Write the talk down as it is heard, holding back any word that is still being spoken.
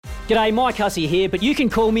G'day, Mike Hussey here, but you can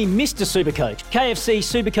call me Mr. Supercoach. KFC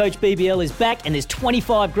Supercoach BBL is back and there's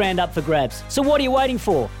 25 grand up for grabs. So what are you waiting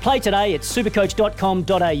for? Play today at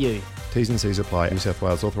supercoach.com.au. T's and C's apply. New South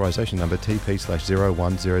Wales authorisation number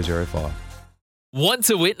TP/01005. Want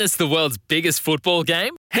to witness the world's biggest football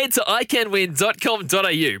game? Head to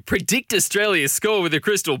iCanWin.com.au, predict Australia's score with a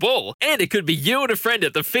crystal ball, and it could be you and a friend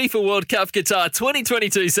at the FIFA World Cup Qatar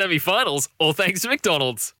 2022 semi-finals, all thanks to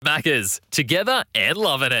McDonald's. Maccas, together and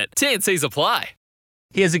loving it. T&Cs apply.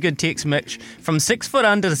 Here's a good text, Mitch. From 6 foot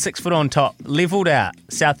under to 6 foot on top, levelled out.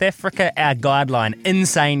 South Africa, our guideline.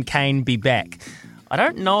 Insane Kane be back. I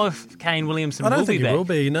don't know if Kane Williamson will be back. I don't think he will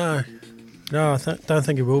be, no. No, I don't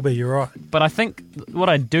think it will be, you're right. But I think what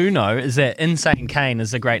I do know is that Insane Kane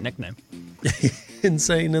is a great nickname.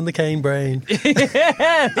 Insane in the Kane brain.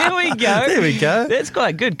 Yeah, there we go. There we go. That's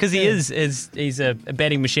quite good because he's a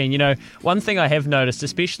batting machine. You know, one thing I have noticed,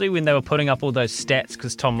 especially when they were putting up all those stats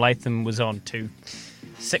because Tom Latham was on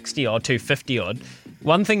 260 or 250 odd,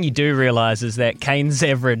 one thing you do realise is that Kane's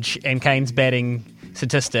average and Kane's batting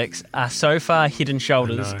statistics are so far head and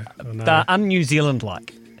shoulders. I know. They're un-New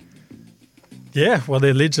Zealand-like. Yeah, well,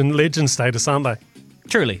 they're legend status, aren't they?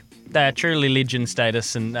 Truly. They're truly legend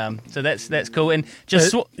status, and so that's cool. And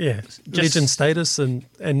just legend status and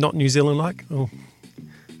not New Zealand like. Oh.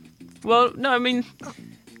 Well, no, I mean,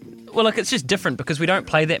 look, it's just different because we don't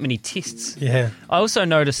play that many tests. Yeah. I also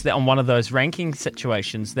noticed that on one of those ranking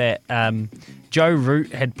situations that Joe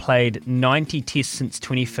Root had played 90 tests since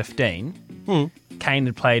 2015. Kane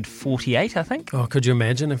had played 48, I think. Oh, could you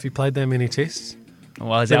imagine if he played that many tests?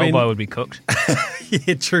 Well, his elbow would be cooked.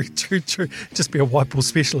 Yeah, true. Just be a white ball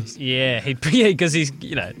specialist. Yeah, because he's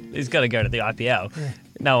got to go to the IPL. Yeah.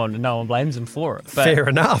 No one blames him for it. But fair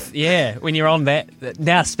enough. Yeah, when you're on that.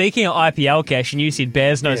 Now, speaking of IPL cash, and you said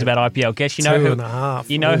Baz knows about IPL cash. You know Two and a half.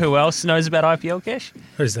 You know who else knows about IPL cash?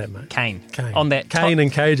 Who's that, mate? Kane. On that Kane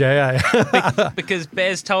and KJ. Because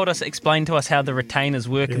Baz explained to us how the retainers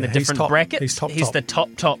work in the different brackets. He's the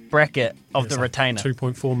top bracket of the retainer.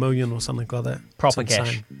 2.4 million or something like that. Proper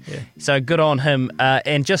cash. Yeah. So good on him.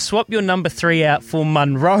 And just swap your number 3 out for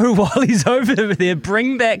Munro while he's over there.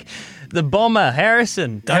 Bring back the bomber,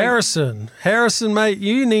 Harrison. Harrison, mate,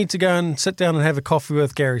 you need to go and sit down and have a coffee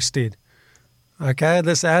with Gary Stead. Okay,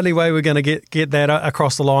 that's the only way we're going to get that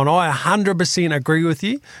across the line. I 100% agree with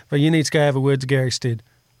you, but you need to go have a word to Gary Stead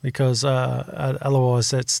because otherwise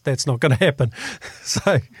that's not going to happen.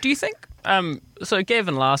 So, do you think? So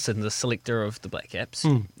Gavin Larson, the selector of the Black Caps,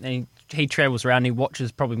 and he travels around. He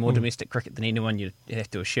watches probably more domestic cricket than anyone you'd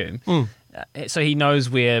have to assume. So he knows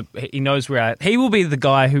where he will be the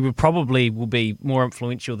guy who will be more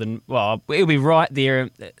influential than. Well, he'll be right there.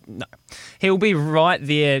 No, he'll be right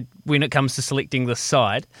there when it comes to selecting the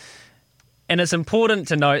side. And it's important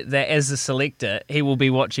to note that as the selector, he will be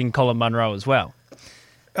watching Colin Munro as well.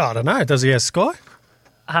 I don't know. Does he have Sky?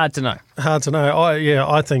 Hard to know. I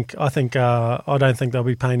don't think they'll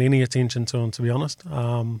be paying any attention to him, to be honest.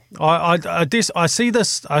 I see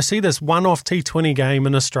this one-off T20 game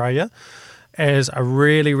in Australia as a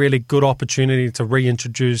really, really good opportunity to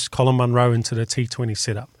reintroduce Colin Munro into the T20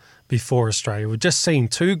 setup before Australia. We've just seen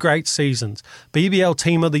 2 great seasons. BBL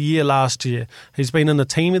Team of the Year last year. He's been in the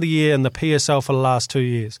Team of the Year in the PSL for the last 2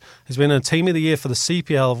 years. He's been in the Team of the Year for the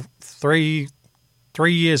CPL three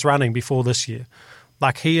years running before this year.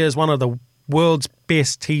 Like, he is one of the world's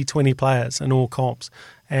best T20 players in all comps.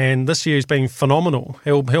 And this year he's been phenomenal.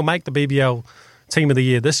 He'll make the BBL Team of the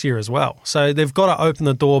Year this year as well. So they've got to open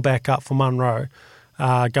the door back up for Munro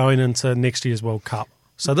going into next year's World Cup.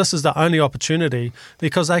 So this is the only opportunity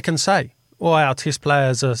because they can say, our test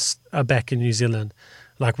players are back in New Zealand.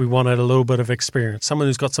 Like, we wanted a little bit of experience, someone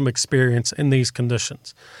who's got some experience in these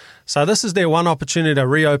conditions. So this is their one opportunity to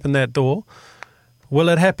reopen that door. Will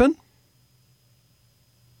it happen?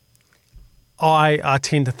 I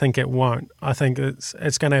tend to think it won't. I think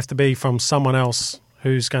it's going to have to be from someone else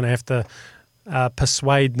who's going to have to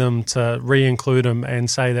persuade them to re-include him and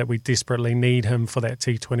say that we desperately need him for that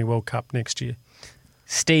T20 World Cup next year.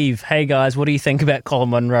 Steve, hey guys, what do you think about Colin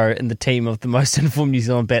Munro in the team of the most informed New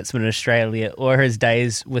Zealand batsman in Australia, or his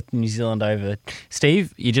days with New Zealand over?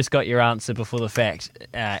 Steve, you just got your answer before the fact.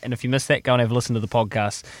 And if you missed that, go and have a listen to the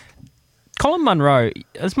podcast. Colin Munro,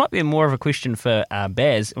 this might be more of a question for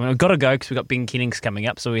Baz. We've got to go because we've got Ben Kennings coming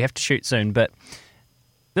up, so we have to shoot soon. But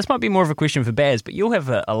this might be more of a question for Baz, but you'll have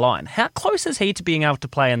a line. How close is he to being able to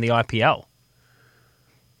play in the IPL?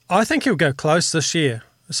 I think he'll go close this year.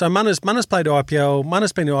 So Munna's played IPL.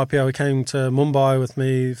 Munna's been to IPL. He came to Mumbai with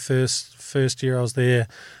me first year I was there.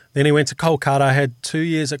 Then he went to Kolkata, had 2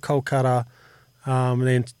 years at Kolkata, and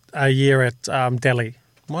then a year at Delhi.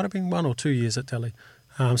 Might have been 1 or 2 years at Delhi.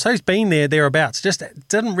 So he's been thereabouts. Just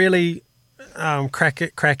didn't really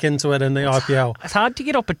crack into it in the IPL. It's hard to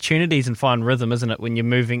get opportunities and find rhythm, isn't it, when you're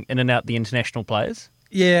moving in and out the international players?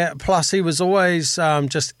 Yeah, plus he was always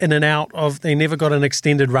just in and out of. He never got an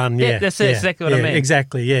extended run. Yeah, that's exactly what I mean.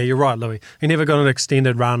 Exactly. Yeah, you're right, Louis. He never got an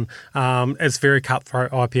extended run. It's very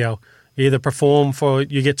cutthroat IPL. You either perform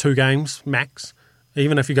you get 2 games max.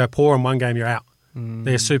 Even if you go poor in one game, you're out.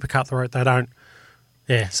 They're super cutthroat. They don't.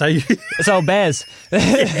 Yeah, so it's old Baz.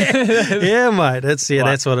 Yeah, mate.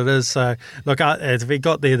 That's what it is. So look, if he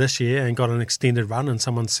got there this year and got an extended run, and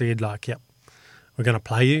someone said like, "Yep, we're going to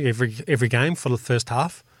play you every game for the first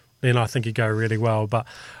half," then I think he'd go really well. But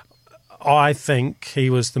I think he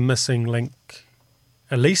was the missing link,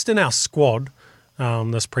 at least in our squad,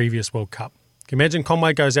 this previous World Cup. Can you imagine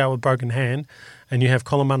Conway goes out with broken hand, and you have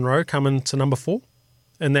Colin Munro come into number 4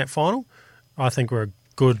 in that final? I think we're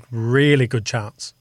a really good chance.